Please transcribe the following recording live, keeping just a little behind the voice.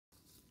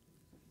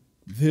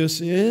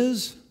This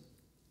is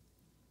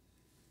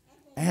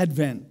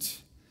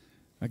Advent.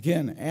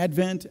 Again,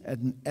 Advent,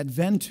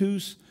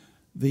 Adventus,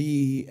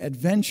 the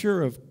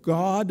adventure of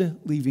God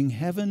leaving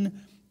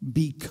heaven,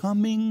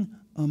 becoming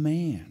a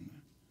man.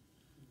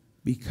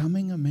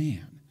 Becoming a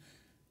man.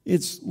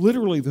 It's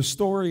literally the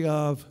story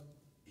of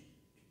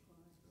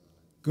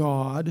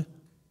God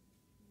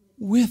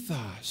with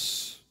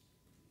us.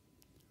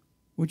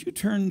 Would you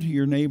turn to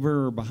your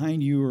neighbor or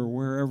behind you or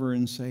wherever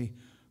and say,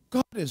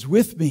 God is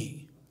with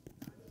me.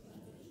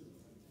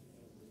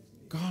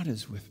 God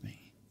is with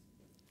me.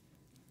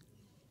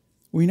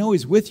 We know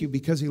He's with you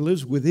because He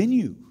lives within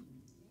you.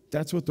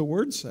 That's what the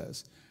Word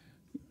says.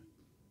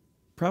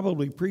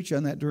 Probably preach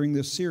on that during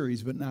this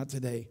series, but not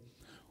today.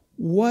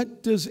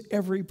 What does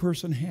every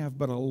person have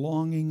but a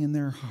longing in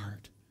their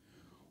heart?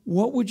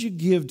 What would you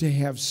give to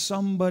have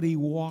somebody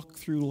walk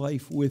through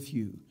life with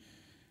you,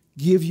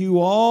 give you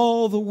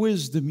all the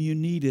wisdom you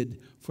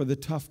needed for the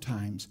tough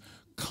times,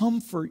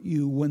 comfort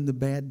you when the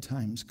bad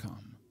times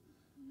come,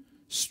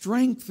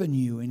 strengthen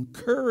you,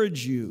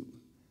 encourage you,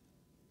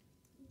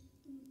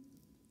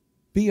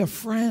 be a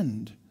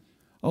friend,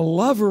 a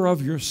lover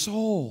of your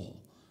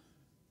soul,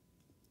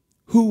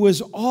 who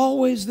was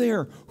always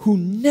there, who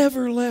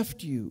never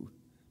left you?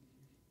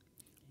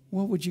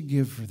 What would you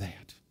give for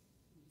that?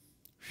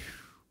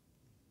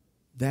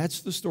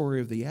 That's the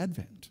story of the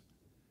Advent.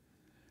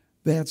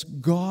 That's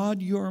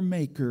God, your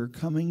Maker,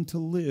 coming to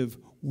live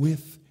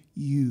with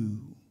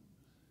you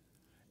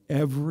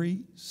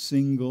every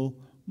single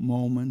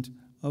moment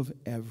of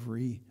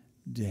every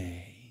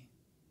day.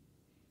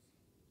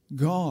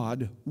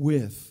 God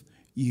with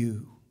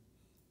you.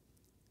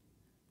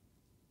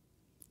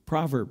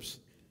 Proverbs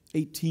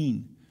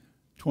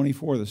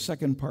 18:24, the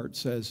second part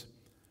says,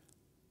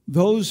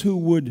 those who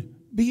would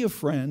be a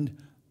friend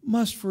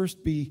must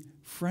first be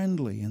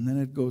friendly. And then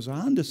it goes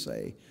on to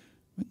say,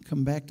 we can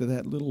come back to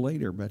that a little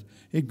later, but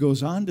it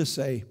goes on to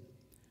say,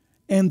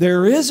 and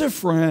there is a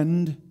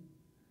friend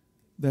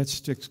that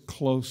sticks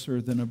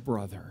closer than a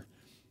brother.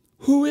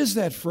 Who is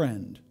that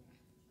friend?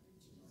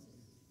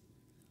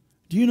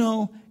 Do you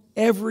know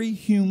every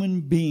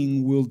human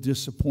being will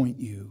disappoint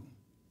you?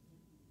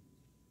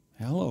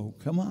 Hello,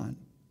 come on.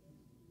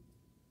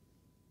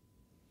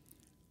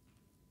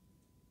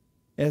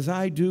 As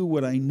I do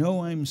what I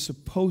know I'm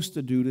supposed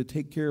to do to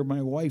take care of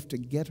my wife, to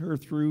get her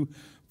through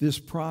this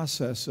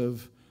process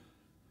of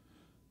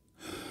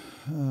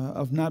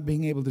not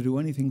being able to do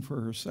anything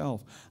for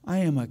herself, I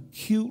am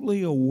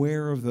acutely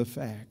aware of the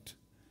fact,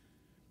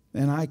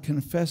 and I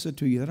confess it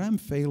to you, that I'm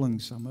failing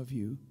some of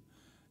you,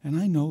 and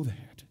I know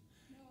that.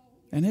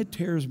 And it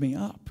tears me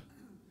up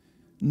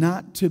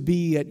not to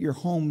be at your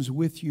homes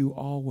with you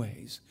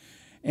always.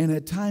 And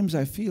at times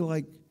I feel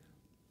like,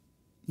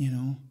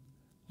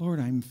 Lord,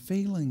 I'm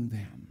failing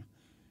them.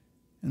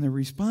 And the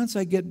response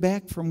I get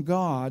back from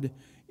God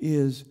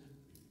is,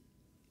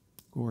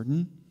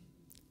 Gordon,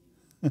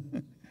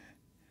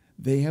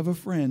 they have a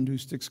friend who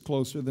sticks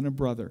closer than a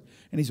brother,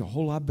 and he's a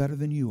whole lot better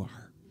than you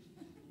are.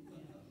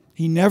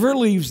 He never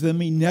leaves them.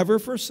 He never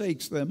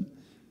forsakes them.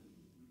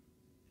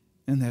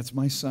 And that's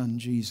my son,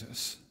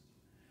 Jesus.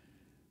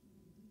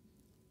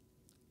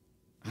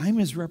 I'm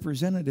his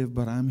representative,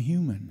 but I'm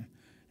human.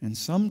 And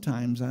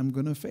sometimes I'm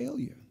going to fail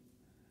you.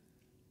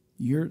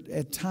 You're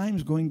at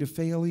times going to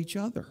fail each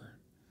other.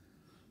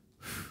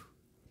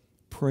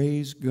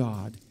 Praise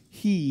God.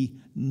 He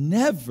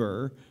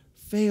never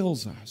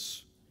fails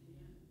us.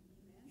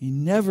 He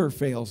never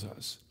fails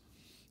us.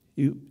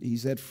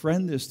 He's that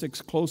friend that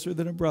sticks closer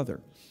than a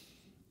brother.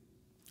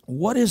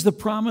 What is the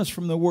promise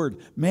from the Word?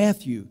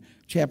 Matthew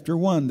chapter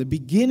 1, the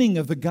beginning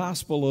of the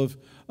Gospel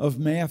of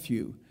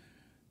Matthew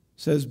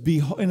says,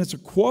 and it's a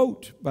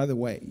quote, by the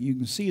way. You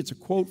can see it's a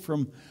quote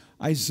from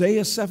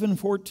Isaiah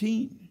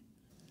 7:14.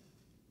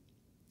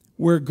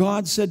 Where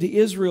God said to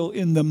Israel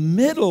in the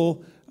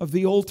middle of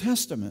the Old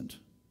Testament,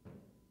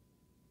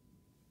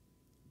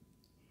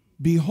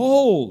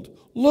 behold,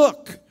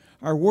 look,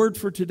 our word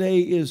for today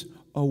is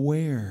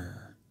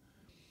aware.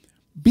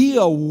 Be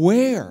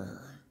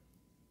aware.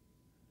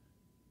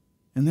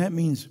 And that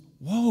means,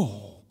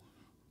 whoa,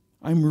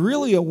 I'm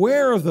really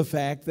aware of the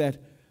fact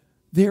that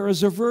there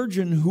is a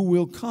virgin who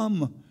will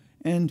come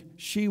and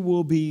she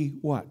will be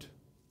what?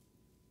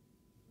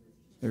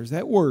 There's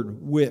that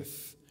word,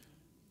 with.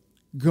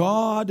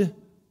 God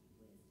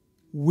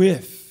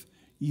with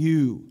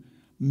you.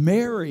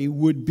 Mary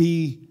would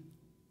be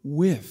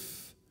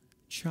with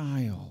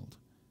child.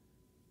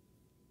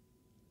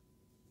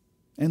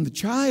 And the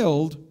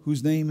child,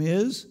 whose name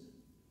is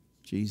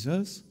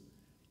Jesus,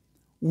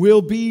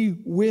 will be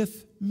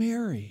with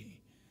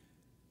Mary.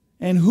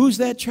 And who's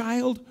that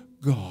child?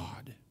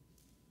 God.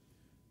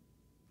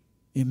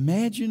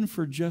 Imagine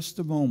for just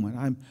a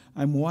moment.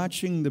 I'm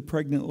watching the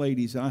pregnant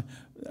ladies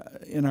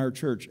in our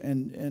church,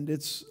 and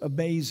it's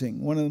amazing.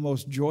 One of the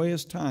most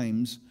joyous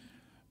times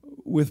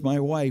with my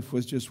wife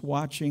was just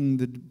watching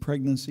the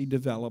pregnancy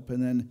develop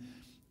and then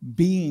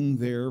being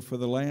there for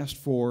the last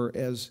 4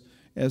 as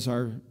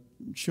our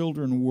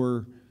children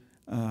were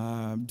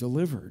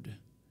delivered.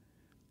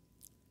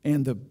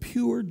 And the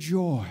pure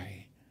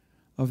joy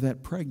of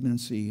that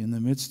pregnancy in the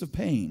midst of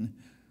pain,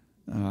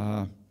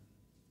 in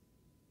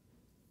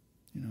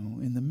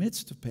the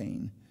midst of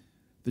pain,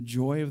 the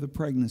joy of the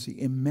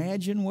pregnancy.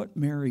 Imagine what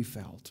Mary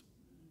felt.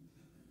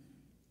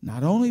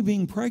 Not only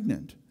being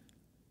pregnant,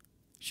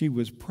 she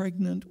was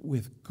pregnant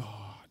with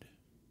God.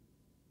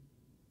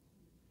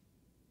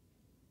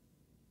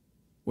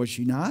 Was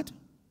she not?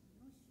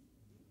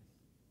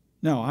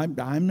 No,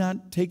 I'm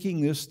not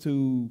taking this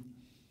to,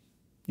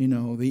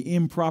 the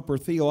improper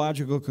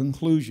theological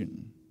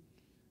conclusion.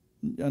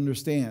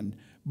 Understand.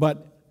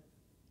 But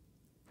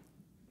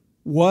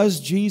was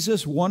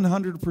Jesus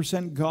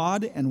 100%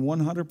 God and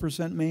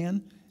 100%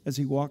 man as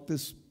he walked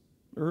this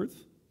earth?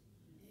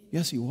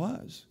 Yes, he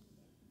was.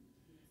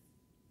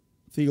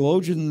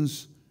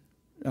 Theologians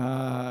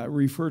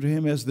refer to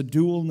him as the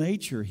dual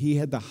nature. He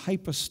had the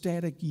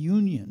hypostatic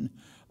union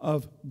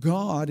of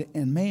God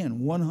and man,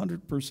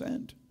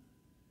 100%.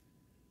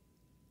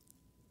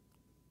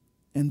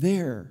 And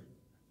there,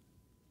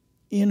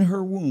 in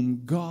her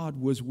womb, God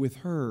was with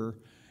her,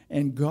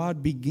 and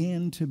God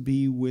began to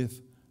be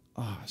with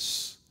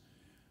us.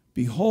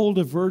 Behold,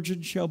 a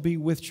virgin shall be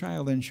with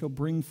child, and shall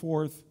bring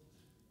forth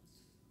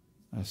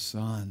a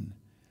son.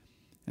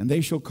 And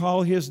they shall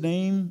call his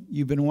name.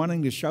 You've been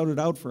wanting to shout it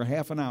out for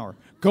half an hour.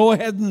 Go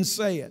ahead and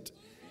say it.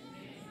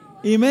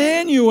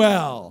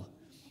 Emmanuel.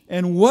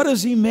 And what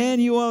is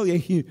Emmanuel?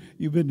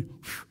 You've been,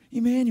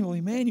 Emmanuel,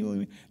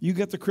 Emmanuel. You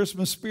get the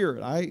Christmas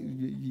spirit.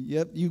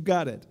 Yep, you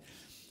got it.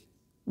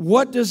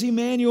 What does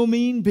Emmanuel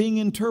mean? Being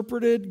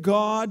interpreted,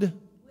 God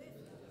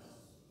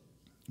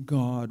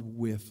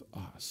with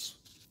us.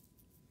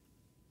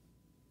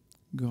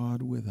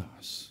 God with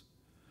us.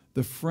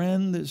 The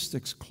friend that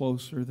sticks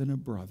closer than a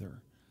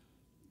brother.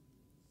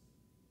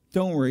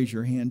 Don't raise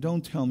your hand.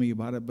 Don't tell me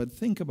about it, but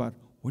think about,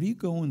 what are you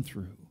going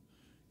through?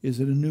 Is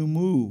it a new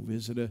move?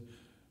 Is it a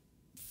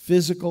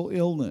physical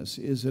illness?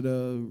 Is it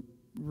a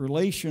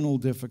relational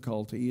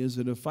difficulty? Is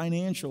it a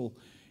financial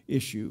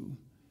issue?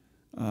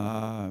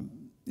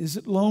 Is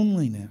it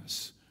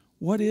loneliness?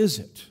 What is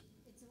it?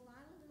 It's a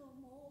lot of little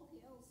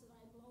molehills that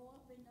I blow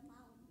up in the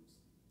mountains.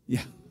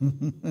 Yeah. I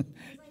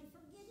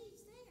forget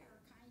he's there,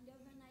 kind of,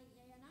 and I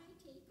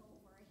take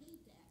over. I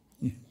hate that.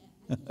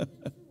 I hate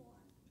that.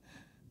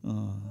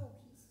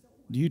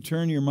 Do you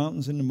turn your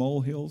mountains into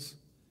molehills?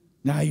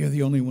 Nah, you're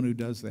the only one who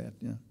does that.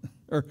 Yeah.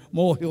 Or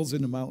molehills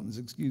into mountains,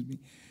 excuse me.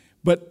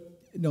 But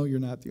no, you're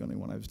not the only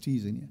one. I was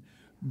teasing you.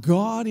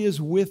 God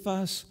is with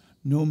us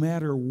no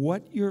matter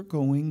what you're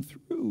going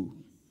through.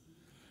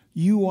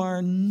 You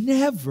are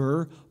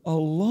never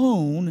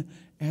alone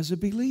as a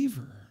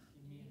believer.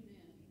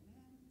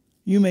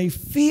 You may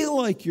feel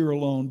like you're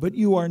alone, but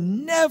you are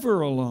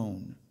never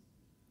alone.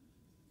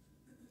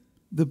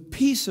 The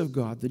peace of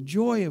God, the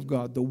joy of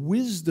God, the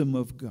wisdom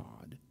of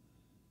God,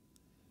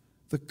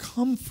 the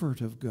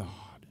comfort of God,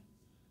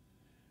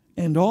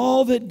 and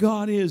all that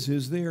God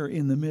is there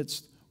in the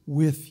midst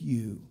with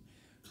you.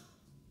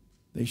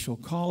 They shall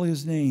call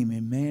his name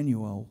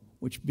Emmanuel,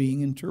 which being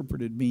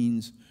interpreted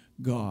means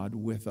God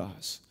with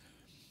us.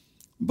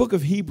 Book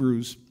of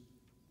Hebrews,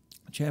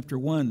 chapter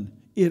 1,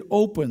 it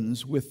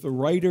opens with the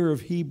writer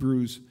of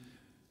Hebrews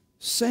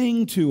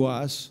saying to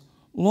us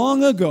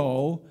long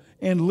ago,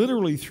 and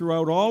literally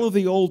throughout all of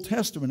the Old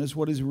Testament is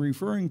what he's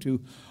referring to.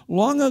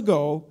 Long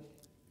ago,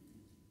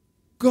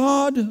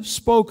 God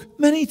spoke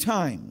many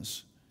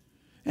times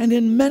and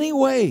in many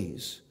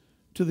ways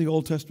to the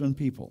Old Testament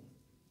people.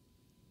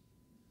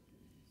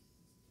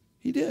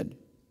 He did.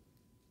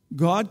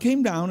 God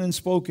came down and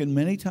spoke in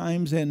many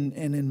times and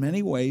in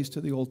many ways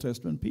to the Old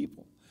Testament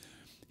people.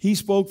 He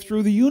spoke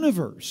through the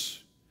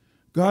universe.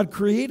 God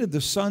created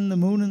the sun, the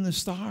moon, and the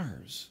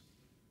stars.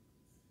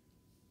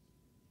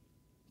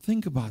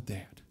 Think about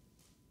that.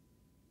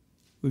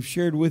 We've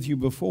shared with you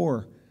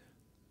before,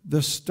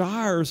 the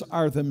stars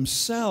are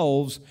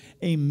themselves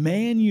a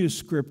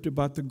manuscript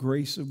about the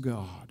grace of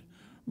God.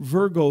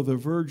 Virgo, the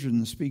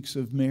virgin, speaks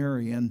of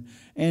Mary, and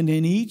in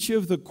each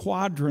of the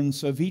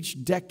quadrants of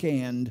each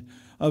decade,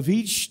 of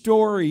each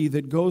story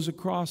that goes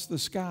across the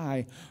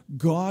sky,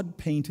 God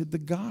painted the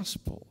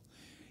gospel.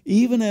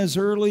 Even as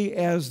early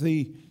as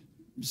the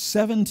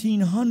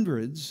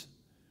 1700s,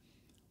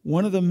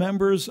 one of the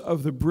members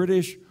of the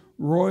British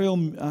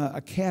Royal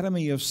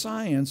Academy of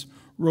Science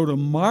wrote a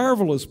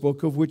marvelous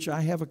book of which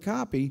I have a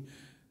copy,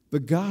 The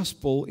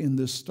Gospel in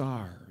the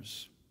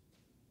Stars.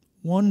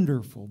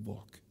 Wonderful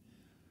book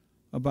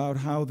about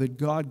how that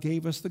God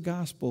gave us the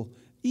gospel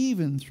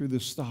even through the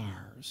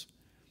stars.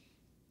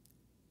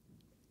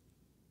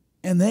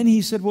 And then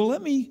he said, well,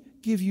 let me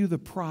give you the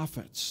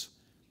prophets.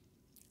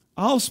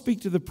 I'll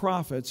speak to the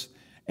prophets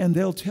and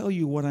they'll tell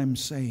you what I'm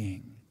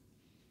saying.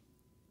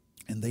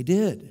 And they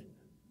did.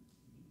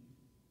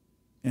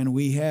 And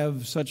we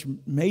have such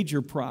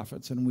major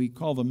prophets, and we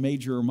call them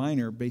major or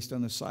minor based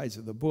on the size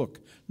of the book,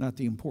 not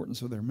the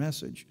importance of their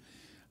message.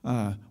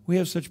 We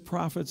have such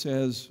prophets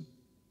as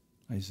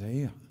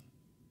Isaiah.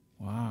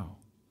 Wow.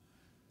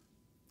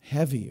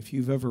 Heavy. If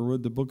you've ever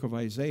read the book of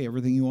Isaiah,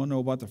 everything you want to know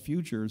about the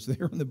future is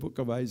there in the book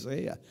of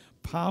Isaiah.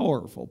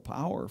 Powerful,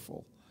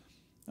 powerful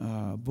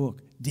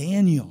book.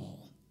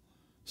 Daniel,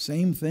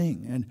 same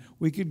thing. And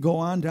we could go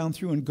on down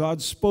through, and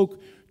God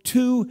spoke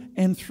to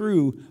and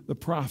through the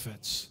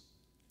prophets.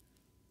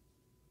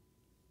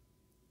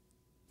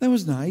 That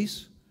was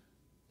nice.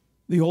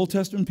 The Old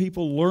Testament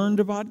people learned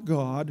about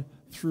God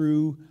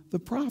through the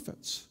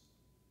prophets,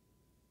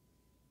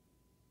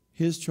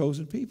 His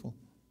chosen people.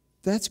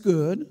 That's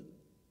good.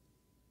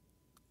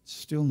 It's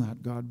still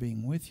not God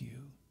being with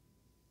you.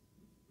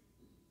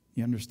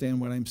 You understand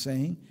what I'm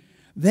saying?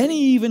 Then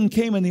He even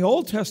came in the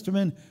Old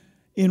Testament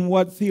in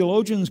what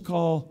theologians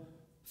call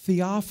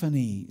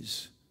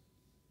theophanies.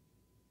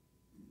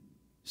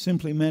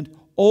 Simply meant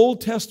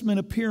Old Testament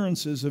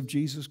appearances of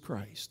Jesus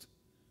Christ,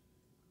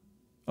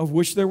 of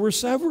which there were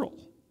several.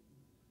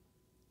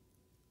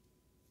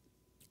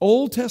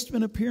 Old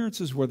Testament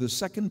appearances where the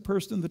second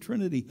person of the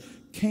Trinity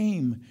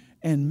came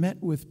and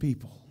met with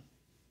people.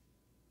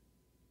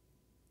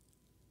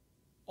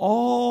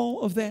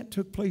 All of that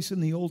took place in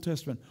the Old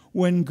Testament.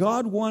 When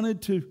God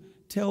wanted to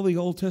tell the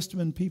Old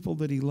Testament people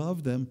that He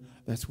loved them,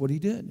 that's what He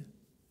did.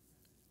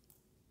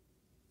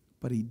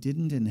 But He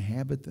didn't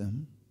inhabit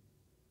them.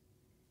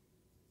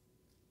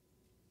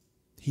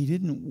 He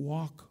didn't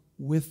walk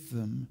with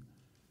them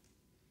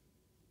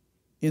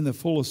in the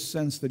fullest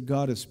sense that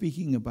God is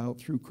speaking about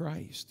through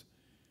Christ.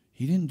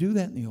 He didn't do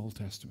that in the Old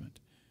Testament.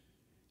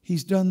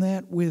 He's done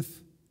that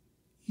with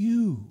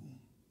you.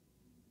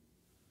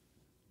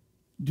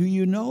 Do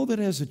you know that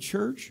as a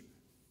church,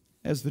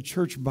 as the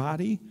church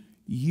body,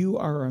 you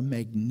are a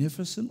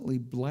magnificently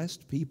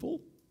blessed people?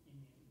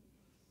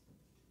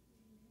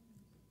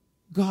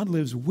 God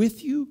lives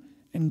with you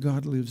and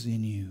God lives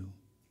in you.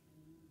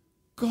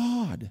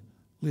 God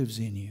lives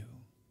in you.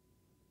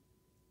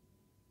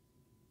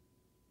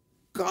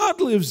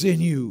 God lives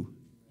in you.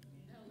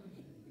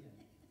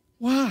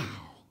 Wow.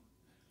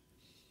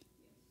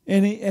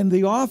 And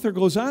the author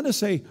goes on to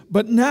say,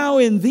 but now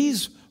in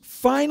these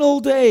final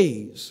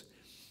days,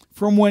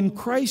 from when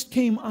Christ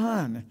came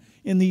on,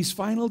 in these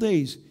final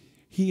days,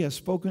 He has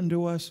spoken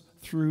to us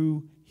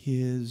through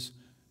His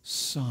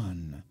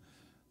Son,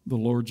 the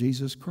Lord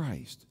Jesus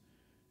Christ.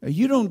 Now,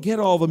 you don't get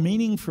all the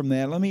meaning from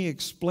that. Let me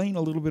explain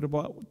a little bit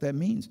about what that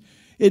means.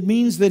 It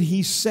means that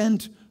He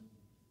sent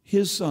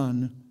His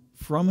Son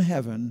from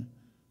heaven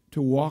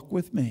to walk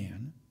with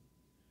man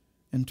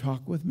and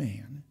talk with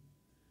man.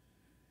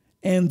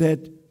 And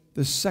that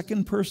the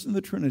second person of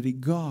the Trinity,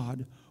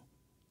 God,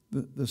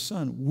 the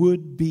Son,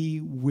 would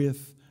be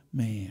with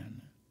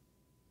man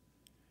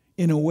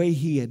in a way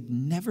He had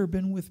never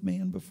been with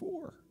man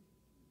before.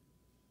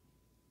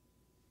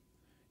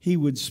 He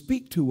would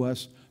speak to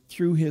us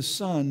through His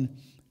Son,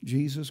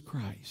 Jesus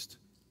Christ.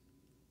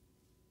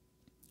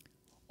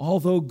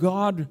 Although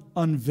God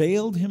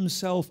unveiled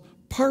Himself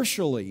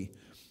partially,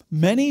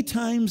 many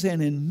times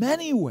and in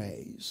many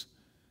ways,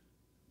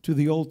 to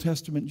the Old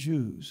Testament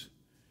Jews,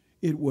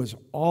 it was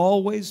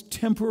always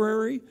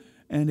temporary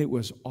and it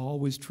was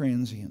always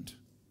transient.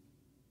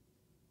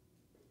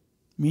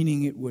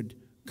 Meaning it would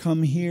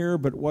come here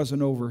but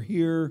wasn't over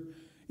here.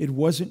 It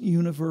wasn't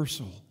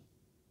universal.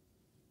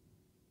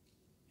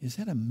 Is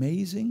that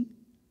amazing?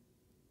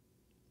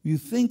 You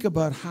think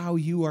about how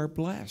you are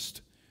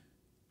blessed.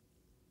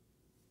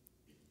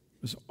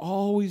 It was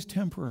always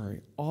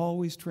temporary,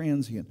 always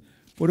transient.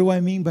 What do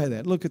I mean by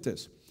that? Look at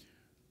this.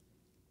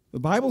 The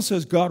Bible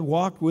says God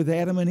walked with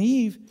Adam and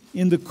Eve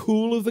in the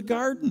cool of the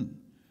garden.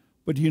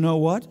 But do you know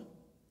what?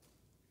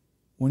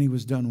 When He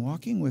was done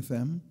walking with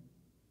them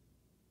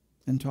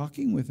and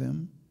talking with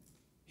them,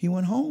 He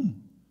went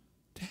home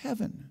to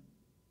heaven.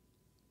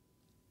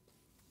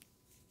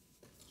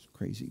 It's a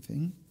crazy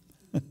thing.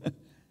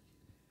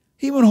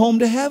 He went home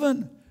to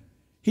heaven.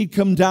 He'd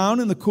come down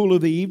in the cool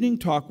of the evening,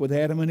 talk with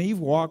Adam and Eve,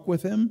 walk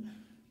with them,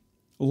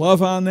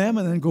 love on them,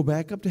 and then go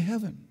back up to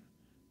heaven.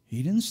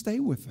 He didn't stay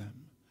with them.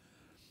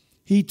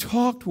 He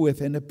talked with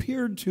and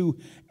appeared to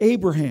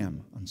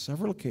Abraham on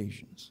several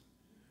occasions.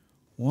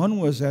 One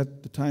was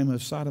at the time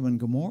of Sodom and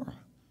Gomorrah,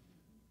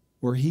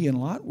 where he and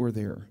Lot were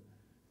there.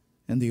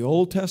 And the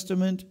Old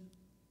Testament,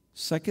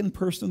 second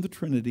person of the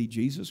Trinity,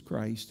 Jesus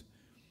Christ,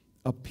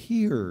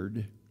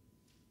 appeared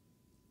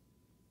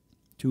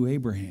to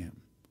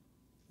Abraham,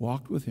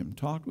 walked with him,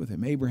 talked with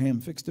him.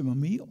 Abraham fixed him a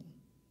meal.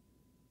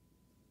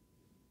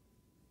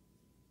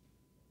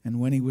 And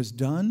when he was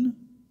done,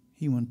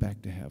 he went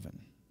back to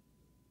heaven.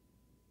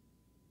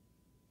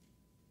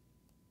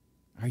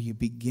 Are you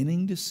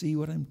beginning to see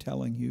what I'm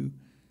telling you?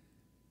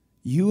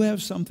 You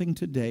have something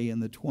today in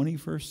the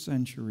 21st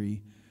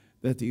century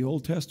that the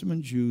Old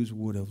Testament Jews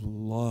would have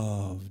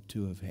loved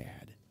to have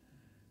had.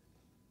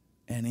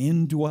 An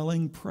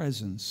indwelling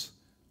presence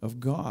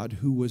of God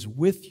who was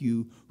with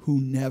you,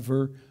 who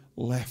never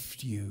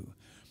left you.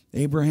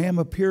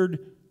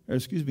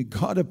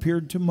 God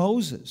appeared to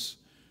Moses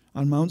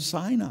on Mount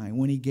Sinai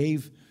when He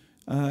gave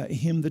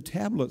him the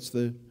tablets,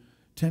 the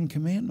 10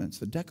 Commandments,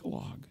 the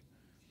Decalogue.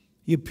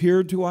 He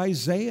appeared to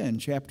Isaiah in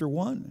chapter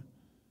 1.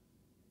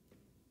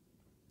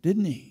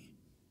 Didn't He?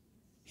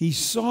 He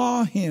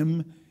saw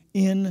him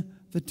in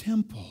the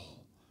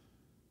temple.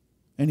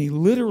 And he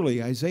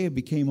literally, Isaiah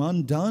became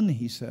undone,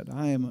 he said.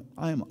 I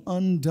am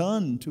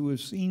undone to have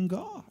seen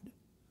God.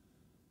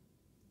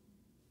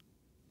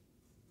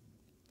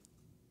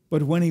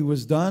 But when he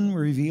was done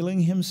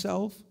revealing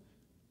himself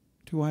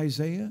to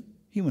Isaiah,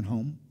 he went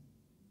home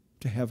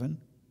to heaven.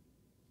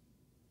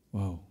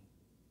 Whoa.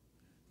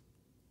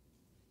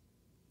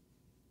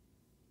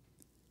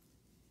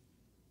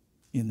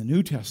 In the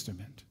New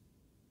Testament,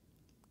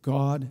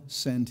 God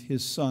sent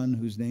his Son,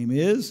 whose name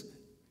is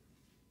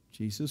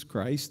Jesus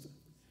Christ.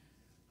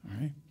 All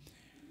right.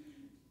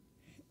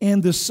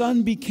 And the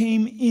Son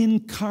became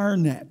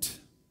incarnate.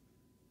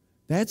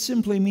 That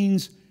simply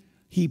means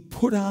he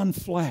put on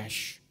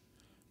flesh.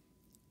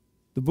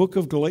 The book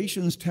of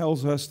Galatians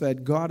tells us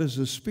that God is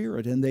a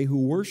spirit, and they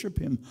who worship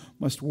him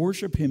must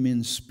worship him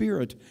in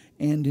spirit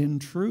and in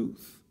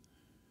truth.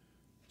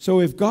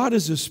 So if God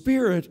is a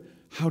spirit,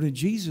 how did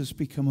Jesus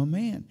become a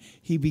man?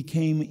 He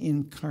became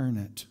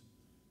incarnate.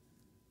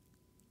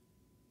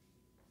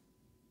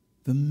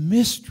 The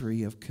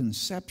mystery of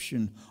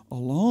conception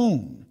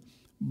alone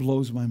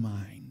blows my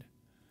mind.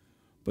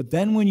 But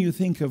then when you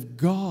think of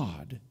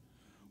God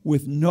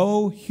with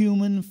no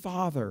human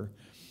father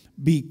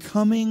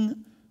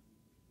becoming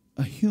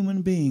a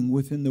human being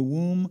within the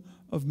womb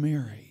of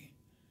Mary,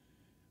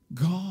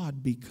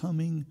 God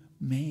becoming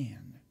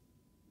man.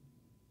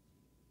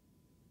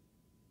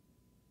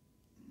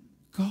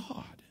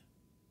 God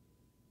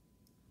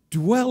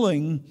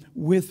dwelling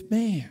with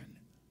man.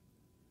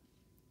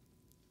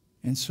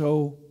 And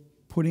so,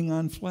 putting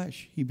on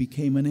flesh, he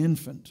became an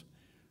infant.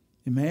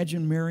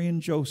 Imagine Mary and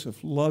Joseph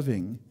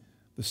loving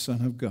the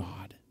Son of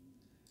God.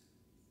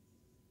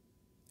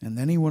 And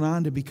then he went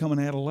on to become an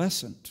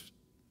adolescent.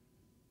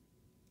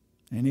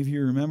 Any of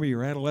you remember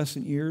your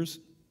adolescent years?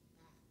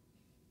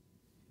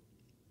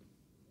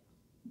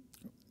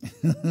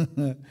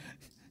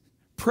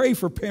 Pray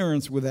for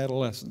parents with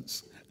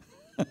adolescents.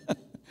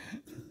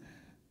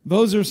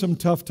 Those are some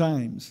tough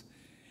times.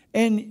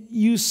 And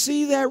you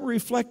see that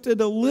reflected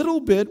a little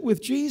bit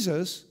with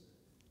Jesus.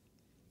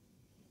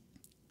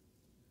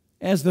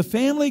 As the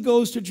family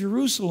goes to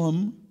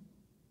Jerusalem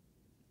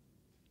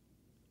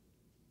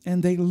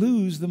and they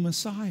lose the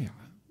Messiah.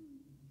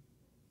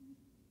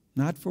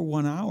 Not for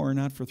 1 hour,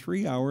 not for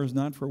 3 hours,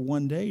 not for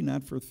 1 day,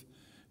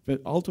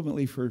 but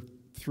ultimately for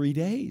 3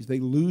 days. They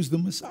lose the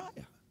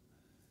Messiah.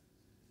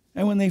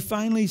 And when they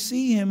finally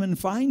see him and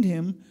find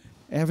him,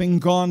 having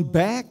gone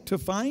back to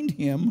find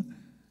him,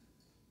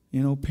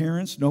 you know,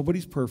 parents,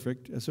 nobody's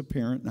perfect as a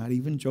parent, not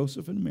even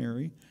Joseph and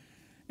Mary.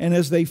 And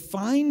as they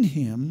find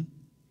him,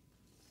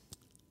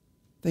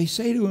 they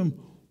say to him,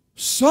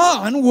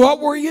 "Son, what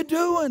were you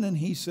doing?" And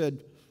he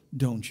said,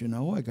 "Don't you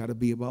know I got to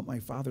be about my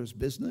Father's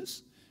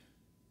business?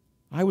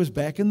 I was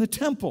back in the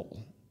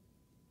temple."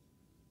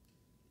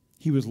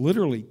 He was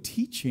literally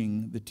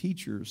teaching the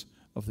teachers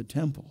of the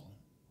temple.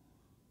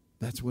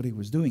 That's what he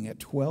was doing at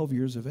 12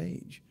 years of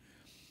age.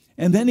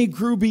 And then he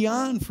grew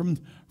beyond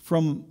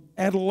from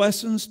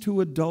adolescence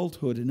to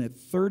adulthood. And at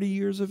 30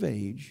 years of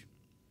age,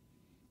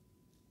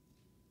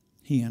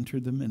 he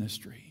entered the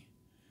ministry,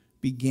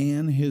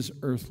 began his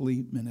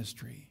earthly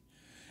ministry.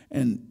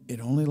 And it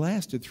only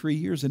lasted 3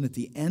 years. And at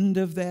the end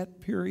of that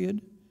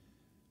period,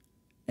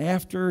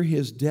 after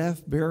his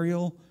death,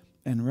 burial,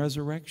 and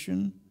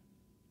resurrection,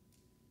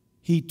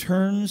 he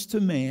turns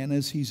to man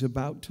as he's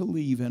about to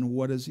leave. And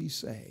what does he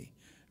say?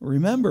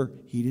 Remember,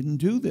 he didn't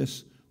do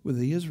this with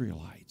the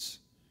Israelites.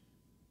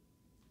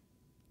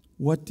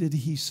 What did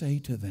he say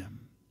to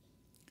them?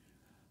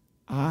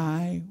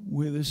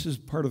 This is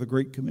part of the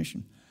Great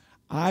Commission.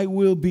 I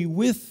will be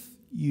with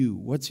you.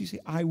 What's he say?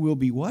 I will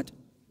be what?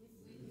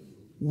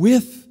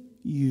 With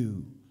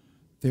you.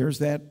 There's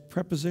that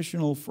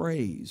prepositional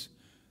phrase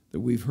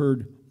that we've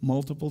heard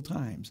multiple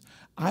times.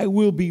 I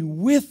will be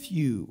with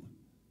you.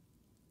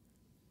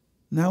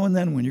 Now and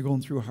then when you're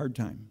going through a hard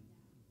time.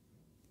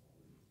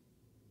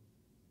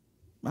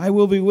 I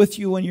will be with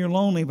you when you're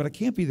lonely, but I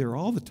can't be there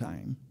all the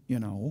time, you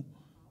know.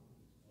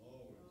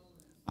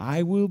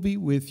 I will be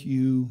with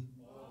you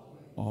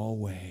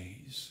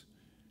always.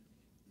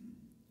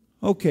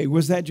 Okay,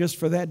 was that just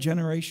for that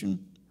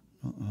generation?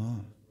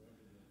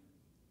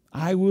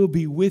 I will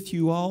be with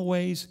you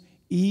always,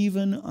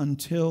 even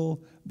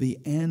until the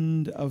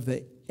end of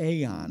the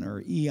aeon,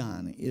 or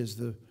eon is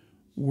the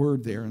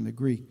word there in the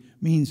Greek,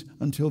 means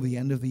until the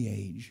end of the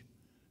age.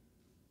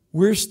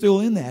 We're still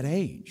in that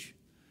age.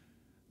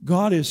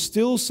 God is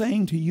still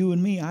saying to you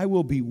and me, I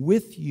will be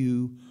with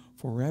you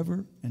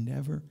forever and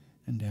ever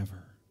and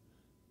ever.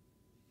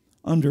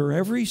 Under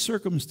every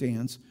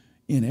circumstance,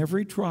 in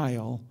every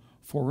trial,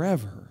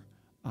 forever,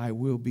 I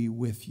will be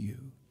with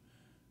you.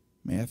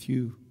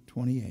 Matthew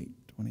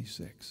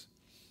 28:26.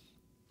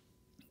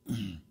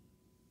 Hang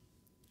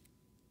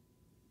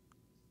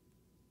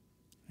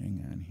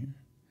on here.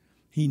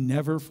 He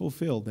never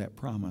fulfilled that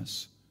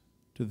promise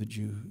to the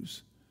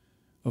Jews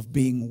of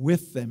being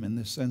with them in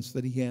the sense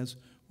that he has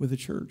with the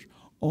church.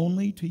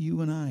 Only to you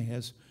and I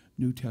as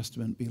New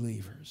Testament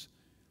believers.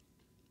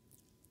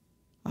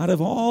 Out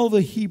of all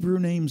the Hebrew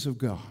names of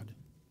God,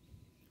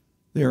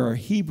 there are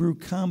Hebrew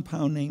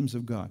compound names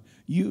of God.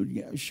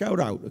 You shout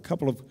out a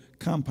couple of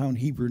compound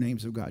Hebrew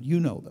names of God. You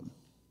know them.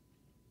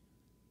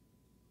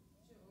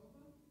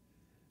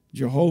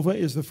 Jehovah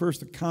is the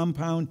first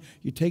compound.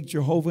 You take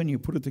Jehovah and you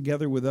put it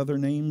together with other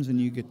names and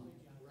you get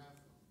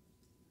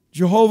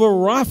Jehovah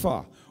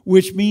Rapha,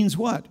 which means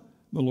what?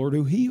 The Lord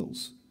who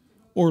heals.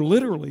 Or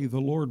literally, the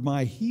Lord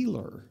my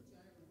healer.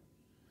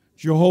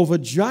 Jehovah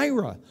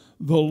Jireh,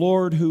 the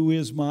Lord who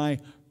is my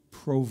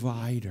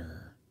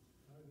provider.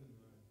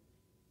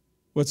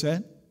 What's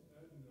that?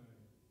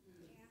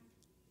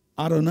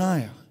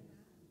 Adonai.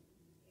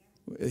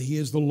 He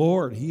is the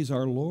Lord. He's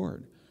our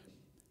Lord.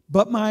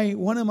 But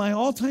one of my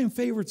all-time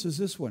favorites is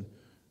this one.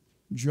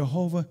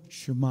 Jehovah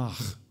Shammah.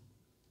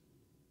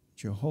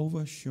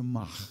 Jehovah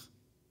Shammah.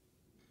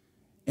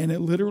 And it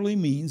literally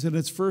means, and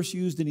it's first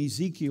used in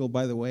Ezekiel,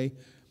 by the way,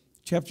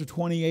 chapter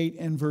 28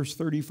 and verse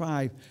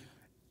 35.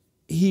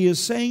 He is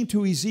saying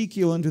to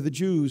Ezekiel and to the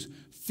Jews,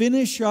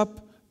 finish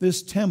up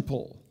this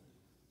temple.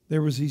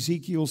 There was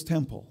Ezekiel's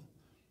temple.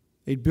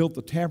 They'd built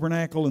the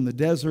tabernacle in the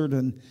desert,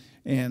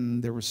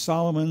 and there was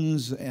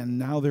Solomon's, and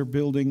now they're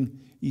building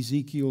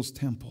Ezekiel's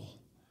temple.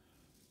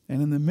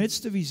 And in the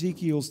midst of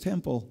Ezekiel's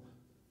temple,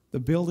 the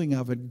building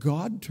of it,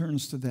 God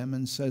turns to them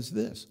and says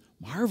this,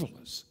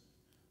 marvelous.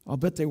 I'll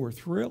bet they were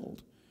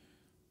thrilled.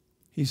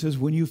 He says,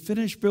 when you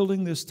finish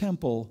building this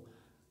temple,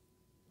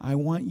 I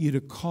want you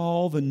to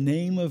call the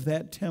name of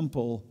that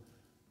temple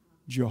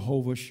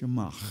Jehovah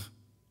Shammah.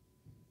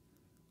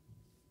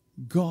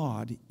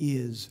 God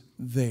is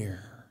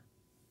there.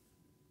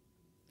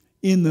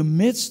 In the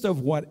midst of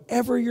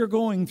whatever you're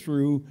going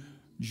through,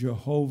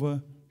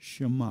 Jehovah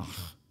Shammah.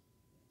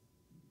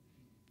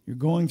 You're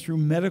going through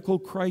medical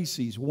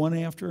crises, one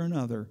after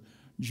another.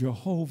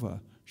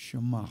 Jehovah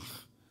Shammah.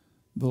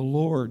 The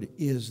Lord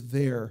is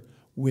there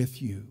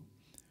with you.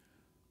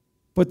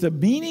 But the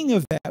meaning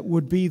of that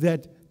would be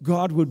that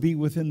God would be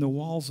within the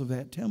walls of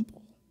that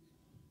temple.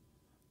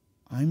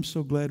 I'm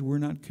so glad we're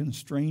not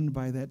constrained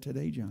by that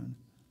today, John.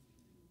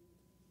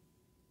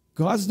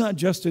 God's not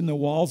just in the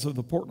walls of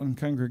the Portland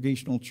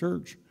Congregational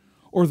Church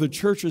or the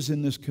churches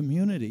in this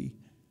community.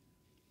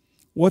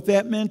 What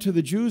that meant to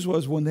the Jews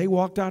was when they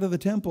walked out of the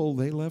temple,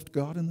 they left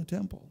God in the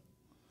temple.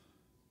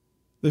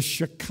 The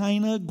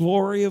Shekinah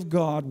glory of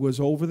God was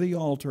over the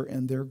altar,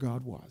 and there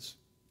God was.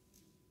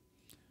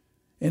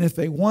 And if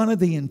they wanted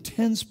the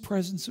intense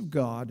presence of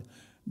God,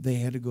 they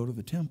had to go to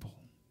the temple.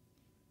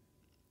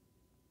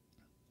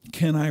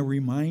 Can I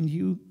remind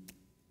you,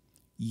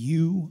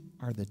 you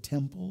are the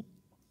temple?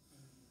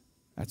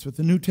 That's what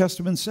the New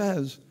Testament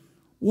says.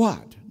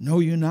 What? Know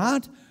you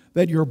not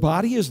that your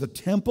body is the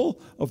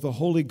temple of the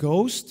Holy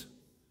Ghost?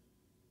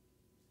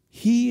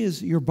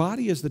 Your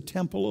body is the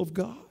temple of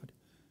God.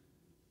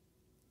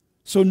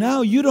 So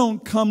now you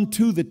don't come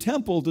to the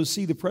temple to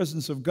see the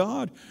presence of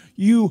God.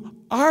 You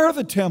are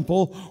the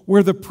temple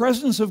where the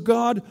presence of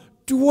God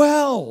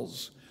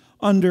dwells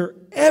under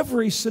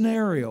every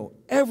scenario,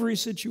 every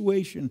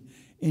situation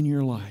in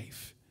your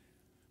life.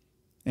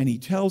 And he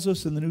tells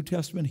us in the New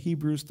Testament,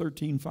 Hebrews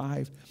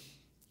 13:5,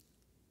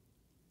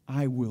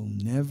 I will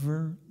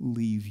never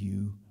leave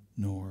you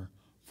nor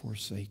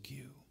forsake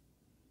you.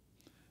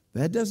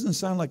 That doesn't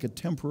sound like a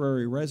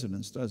temporary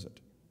residence, does it?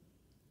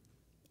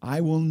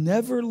 I will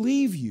never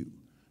leave you,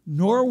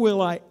 nor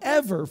will I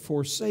ever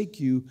forsake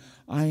you.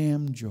 I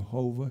am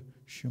Jehovah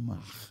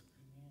Shammah.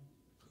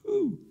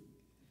 Ooh.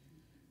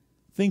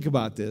 Think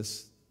about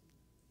this.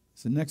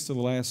 It's the next to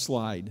the last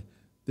slide.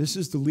 This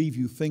is to leave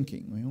you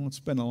thinking. We won't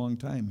spend a long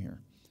time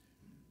here.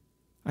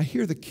 I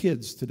hear the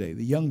kids today,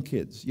 the young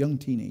kids, young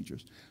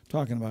teenagers,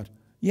 talking about,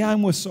 yeah,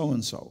 I'm with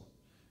so-and-so.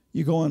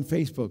 You go on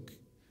Facebook,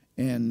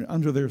 and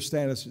under their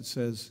status it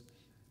says,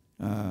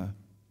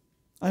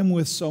 I'm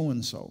with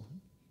so-and-so.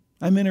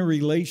 I'm in a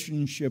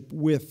relationship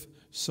with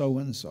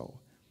so-and-so.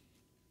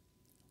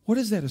 What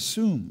does that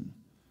assume?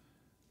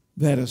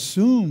 That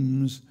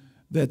assumes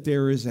that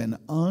there is an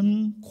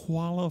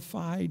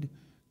unqualified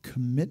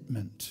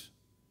commitment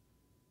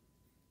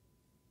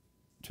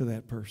to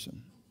that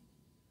person.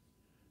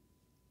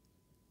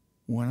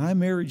 When I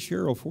married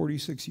Cheryl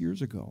 46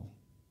 years ago,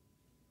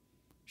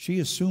 she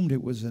assumed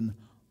it was an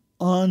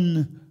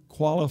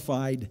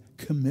unqualified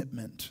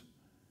commitment.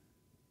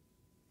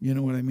 You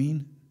know what I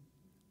mean?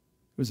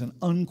 It was an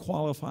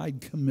unqualified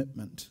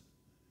commitment.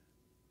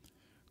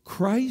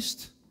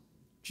 Christ,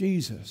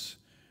 Jesus,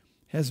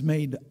 has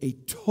made a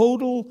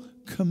total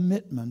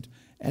commitment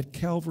at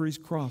Calvary's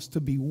cross to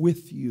be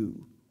with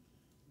you.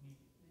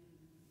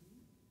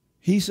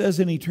 He says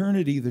in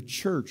eternity, the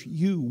church,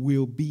 you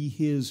will be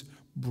his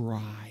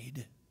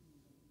bride.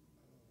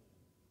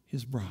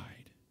 His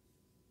bride.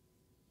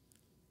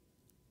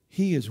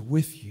 He is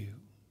with you.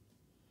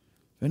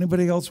 If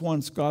anybody else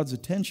wants God's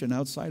attention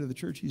outside of the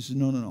church, he says,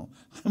 no.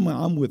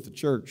 I'm with the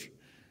church.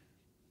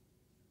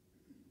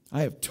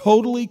 I have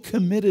totally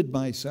committed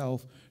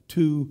myself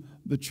to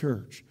the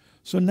church.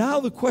 So now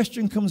the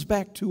question comes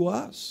back to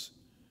us.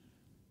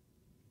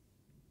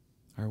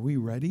 Are we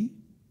ready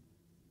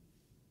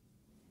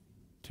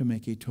to to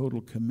make a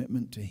total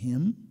commitment to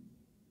Him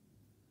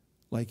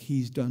like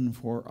He's done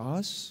for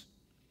us?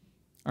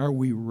 Are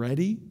we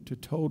ready to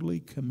totally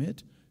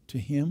commit to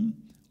Him?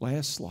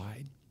 Last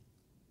slide.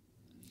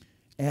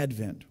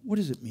 Advent. What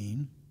does it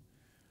mean?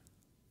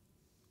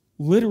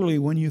 Literally,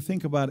 when you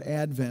think about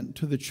Advent,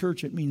 to the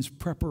church it means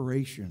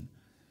preparation.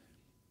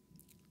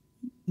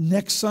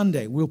 Next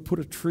Sunday, we'll put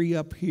a tree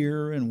up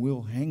here and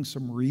we'll hang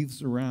some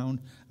wreaths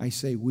around. I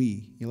say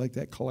we. You like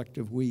that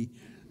collective we?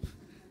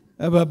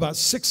 About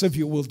 6 of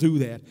you will do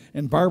that,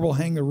 and Barb will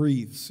hang the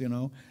wreaths, you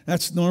know.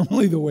 That's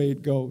normally the way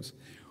it goes.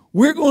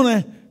 We're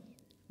going to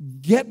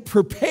get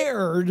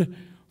prepared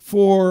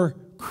for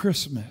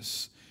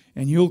Christmas,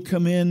 and you'll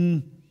come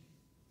in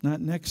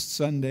not next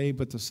Sunday,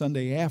 but the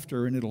Sunday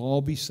after, and it'll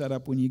all be set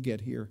up when you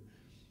get here.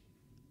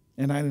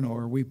 And I don't know,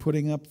 are we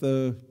putting up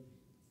the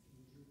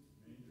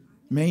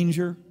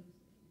manger?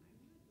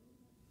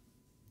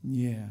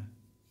 Yeah.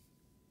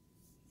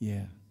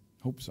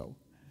 Hope so.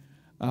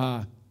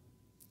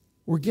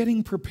 We're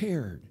getting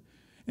prepared.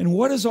 And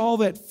what does all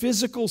that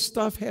physical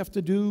stuff have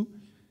to do?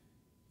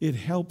 It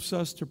helps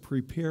us to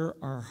prepare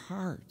our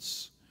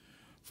hearts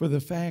for the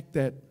fact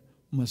that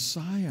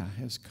Messiah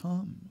has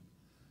come.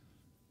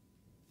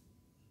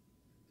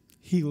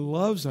 He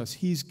loves us.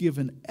 He's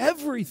given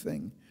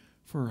everything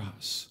for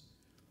us.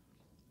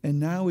 And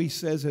now He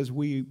says, as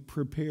we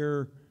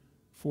prepare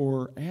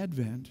for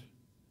Advent,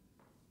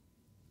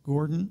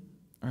 Gordon,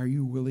 are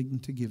you willing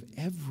to give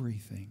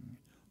everything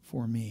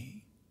for me?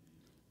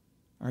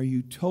 Are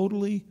you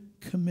totally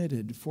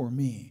committed for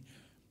me?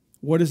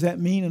 What does that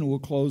mean? And we'll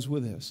close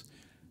with this.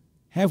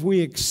 Have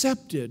we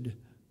accepted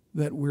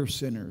that we're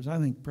sinners? I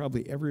think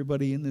probably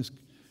everybody in this,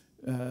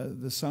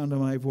 the sound of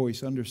my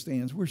voice,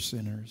 understands we're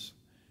sinners.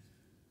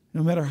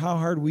 No matter how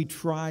hard we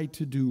try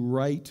to do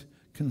right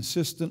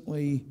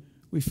consistently,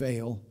 we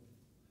fail.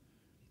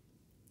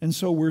 And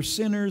so we're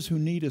sinners who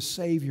need a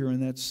Savior,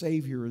 and that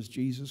Savior is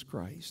Jesus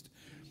Christ.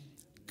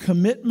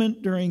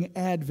 Commitment during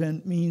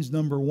Advent means,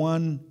 number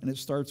one, and it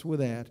starts with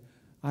that,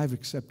 I've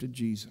accepted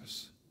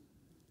Jesus.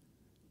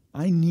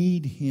 I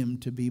need Him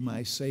to be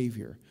my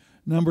Savior.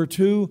 Number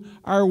two,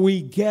 are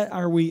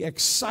we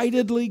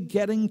excitedly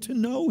getting to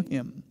know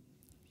Him?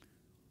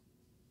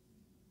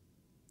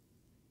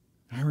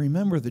 I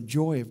remember the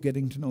joy of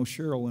getting to know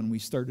Cheryl when we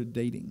started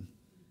dating.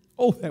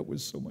 Oh, that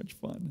was so much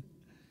fun.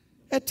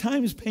 At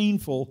times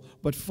painful,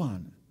 but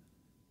fun.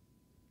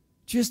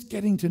 Just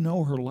getting to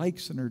know her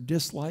likes and her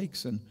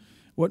dislikes and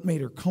what made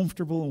her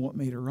comfortable and what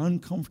made her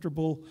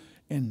uncomfortable,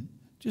 and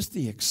just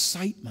the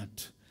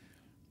excitement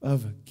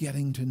of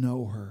getting to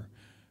know her.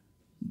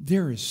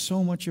 There is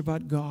so much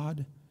about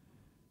God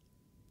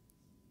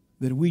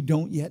that we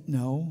don't yet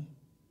know.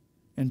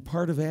 And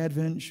part of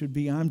Advent should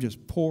be I'm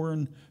just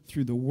pouring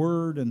through the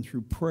Word and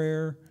through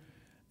prayer,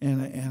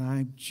 and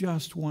I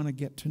just want to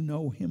get to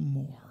know Him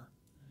more.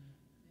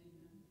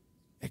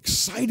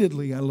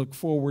 Excitedly, I look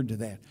forward to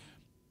that.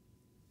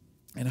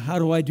 And how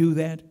do I do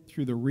that?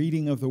 Through the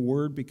reading of the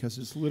Word, because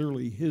it's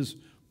literally His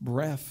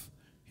breath,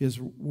 His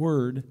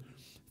Word.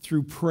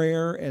 Through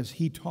prayer as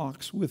He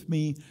talks with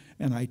me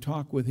and I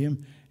talk with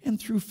Him. And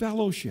through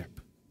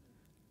fellowship.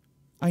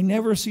 I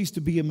never cease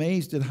to be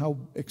amazed at how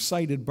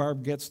excited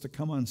Barb gets to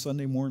come on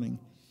Sunday morning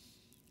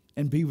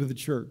and be with the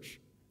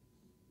church.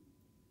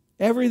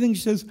 Everything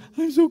she says,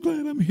 I'm so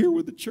glad I'm here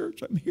with the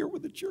church. I'm here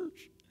with the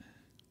church.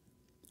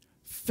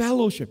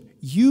 Fellowship.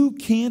 You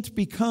can't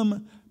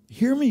become,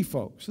 hear me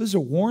folks, this is a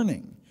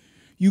warning.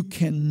 You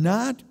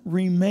cannot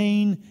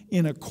remain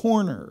in a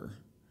corner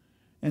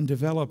and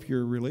develop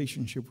your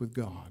relationship with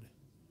God.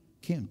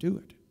 Can't do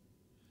it.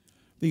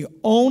 The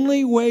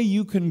only way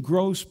you can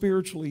grow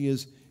spiritually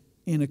is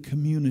in a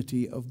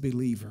community of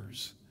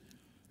believers.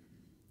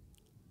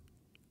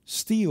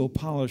 Steel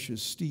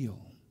polishes steel.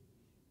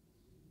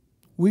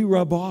 We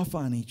rub off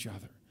on each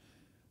other.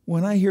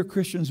 When I hear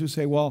Christians who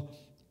say, well,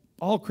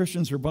 all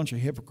Christians are a bunch of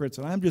hypocrites,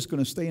 and I'm just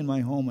going to stay in my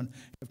home and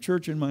have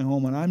church in my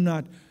home, and I'm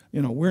not,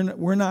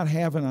 we're not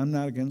having, I'm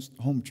not against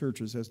home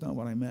churches, that's not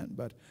what I meant,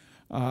 but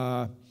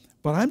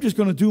I'm just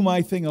going to do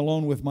my thing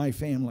alone with my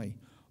family.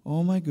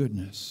 Oh my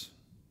goodness.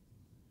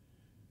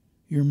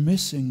 You're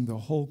missing the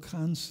whole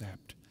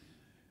concept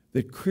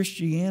that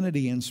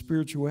Christianity and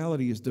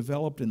spirituality is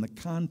developed in the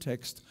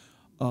context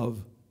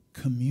of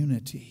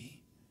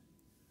community.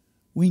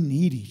 We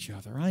need each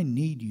other. I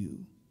need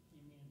you.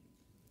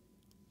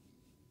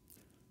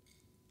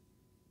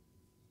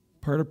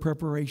 Part of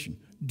preparation.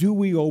 Do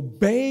we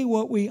obey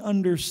what we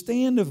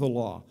understand of the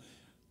law?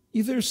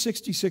 There's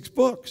 66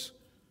 books,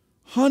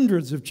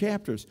 hundreds of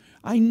chapters.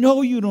 I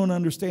know you don't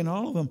understand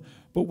all of them,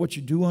 but what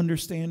you do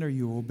understand, are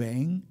you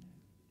obeying?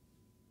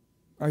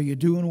 Are you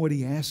doing what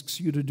He asks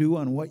you to do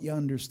on what you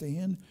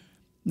understand?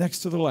 Next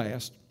to the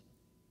last,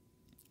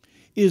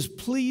 is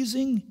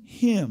pleasing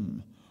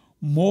Him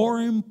more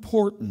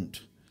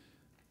important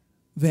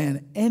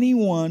than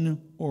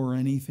anyone or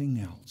anything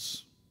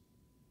else?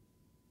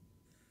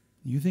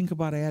 You think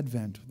about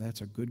Advent, that's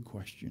a good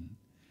question.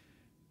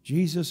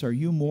 Jesus, are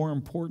you more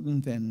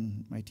important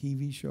than my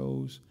TV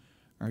shows?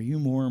 Are you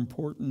more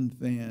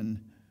important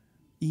than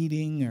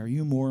eating? Are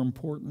you more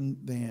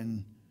important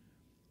than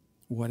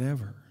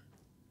whatever?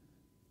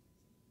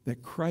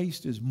 That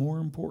Christ is more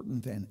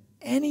important than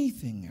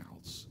anything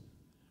else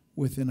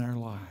within our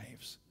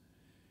lives.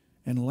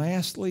 And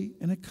lastly,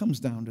 and it comes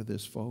down to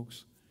this,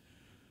 folks,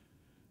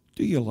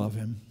 do you love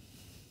him?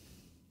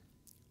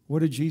 What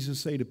did Jesus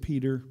say to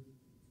Peter?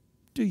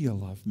 Do you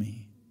love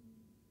me?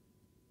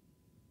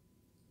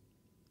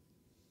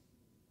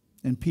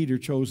 And Peter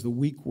chose the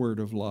weak word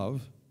of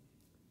love.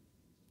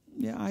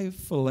 Yeah, I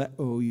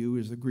phileo you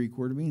is the Greek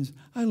word. It means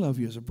I love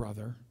you as a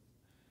brother.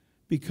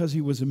 Because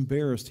he was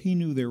embarrassed. He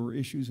knew there were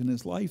issues in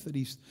his life that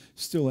he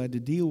still had to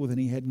deal with and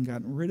he hadn't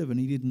gotten rid of. And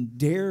he didn't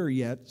dare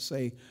yet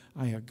say,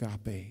 I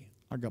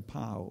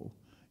agapao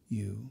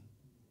you.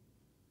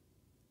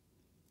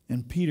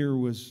 And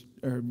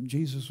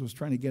Jesus was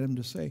trying to get him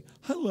to say,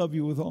 I love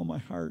you with all my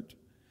heart.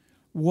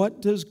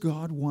 What does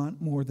God want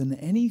more than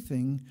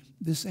anything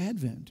this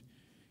Advent?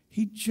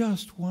 He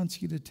just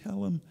wants you to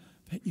tell him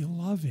that you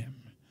love him,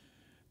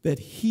 that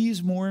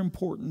he's more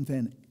important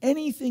than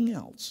anything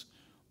else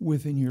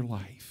within your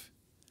life.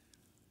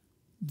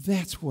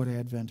 That's what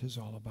Advent is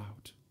all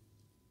about.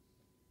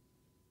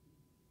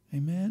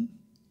 Amen?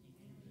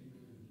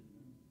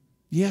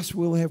 Yes,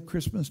 we'll have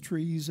Christmas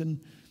trees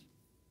and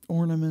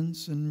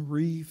ornaments and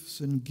wreaths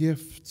and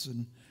gifts,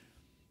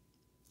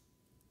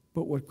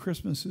 but what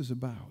Christmas is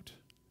about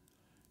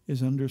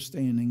is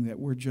understanding that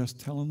we're just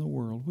telling the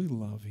world we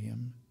love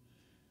him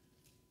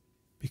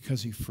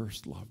because he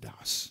first loved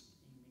us.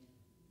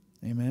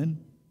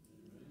 Amen?